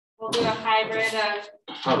We'll do a hybrid of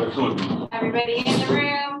everybody in the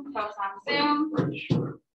room, folks on Zoom.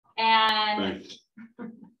 And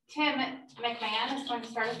Tim McMahon is going to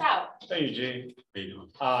start us out. Hey, Eugene. How you doing?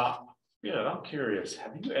 Yeah, I'm curious.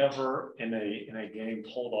 Have you ever in a game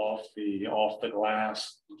pulled off the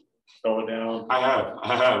glass, throw it down? I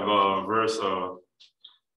have versus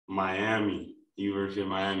Miami, University of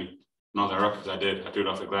Miami. No, that reference I did. I threw it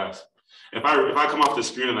off the glass. If I come off the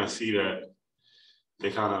screen and I see that they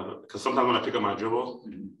kind of, because sometimes when I pick up my dribble,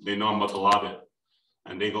 they know I'm about to lob it,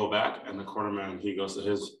 and they go back, and the corner man, he goes to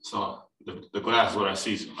his. So the glass is what I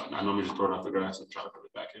see. So I normally just throw it off the glass and try to put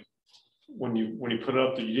it back in. When you put it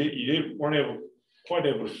up, you weren't quite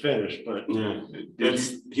able to finish, but yeah,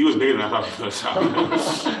 he was bigger than I thought he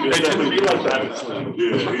was. They tend to be like that.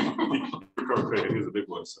 Yeah, he recovered quick. He was a big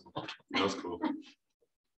boy, so that was cool.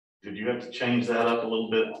 Did you have to change that up a little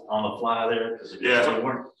bit on the fly there? Yeah,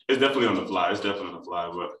 it's definitely on the fly. It's definitely on the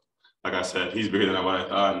fly. But like I said, he's bigger than what I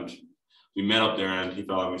thought, and we met up there, and he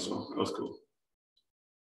fell at me, so it was cool.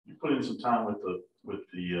 You put in some time with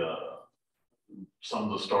the some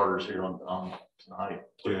of the starters here on tonight.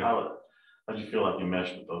 Yeah. How did you feel like you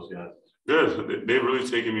meshed with those guys? Good. They've really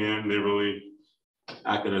taken me in. They really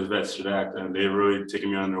acted as vets should act, and they've really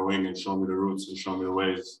taken me on their wing and shown me the roots and shown me the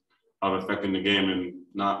ways of affecting the game and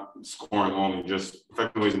not scoring only, just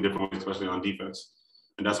affecting ways in different ways, especially on defense.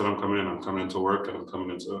 And that's what I'm coming in. I'm coming in to work, and I'm coming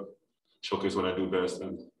in to showcase what I do best,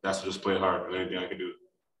 and that's to just play hard and anything I can do.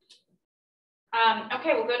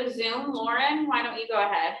 Okay, we'll go to Zoom. Lauren, why don't you go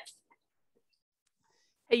ahead?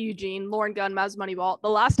 Hey, Eugene, Lauren Gunn, Mavs Moneyball. The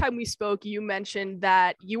last time we spoke, you mentioned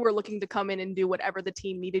that you were looking to come in and do whatever the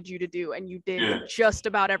team needed you to do, and you did just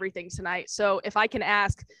about everything tonight. So if I can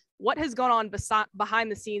ask, what has gone on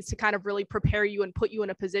behind the scenes to kind of really prepare you and put you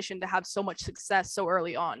in a position to have so much success so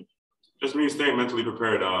early on? Just me staying mentally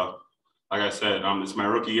prepared. Like I said, it's my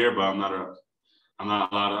rookie year, but I'm not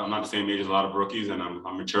the same age as a lot of rookies, and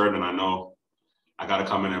I'm matured, and I know I got to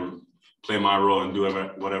come in and play my role and do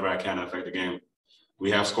whatever I can to affect the game.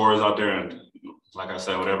 We have scorers out there, and like I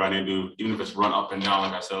said, whatever I need to do, even if it's run up and down,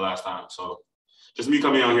 like I said last time. So just me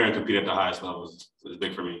coming out here and compete at the highest levels is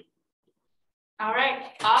big for me. All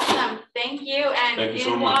right, awesome. Thank you. And thank you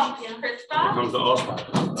so much. Christoph. Here comes the All-Star.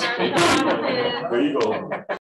 There you go.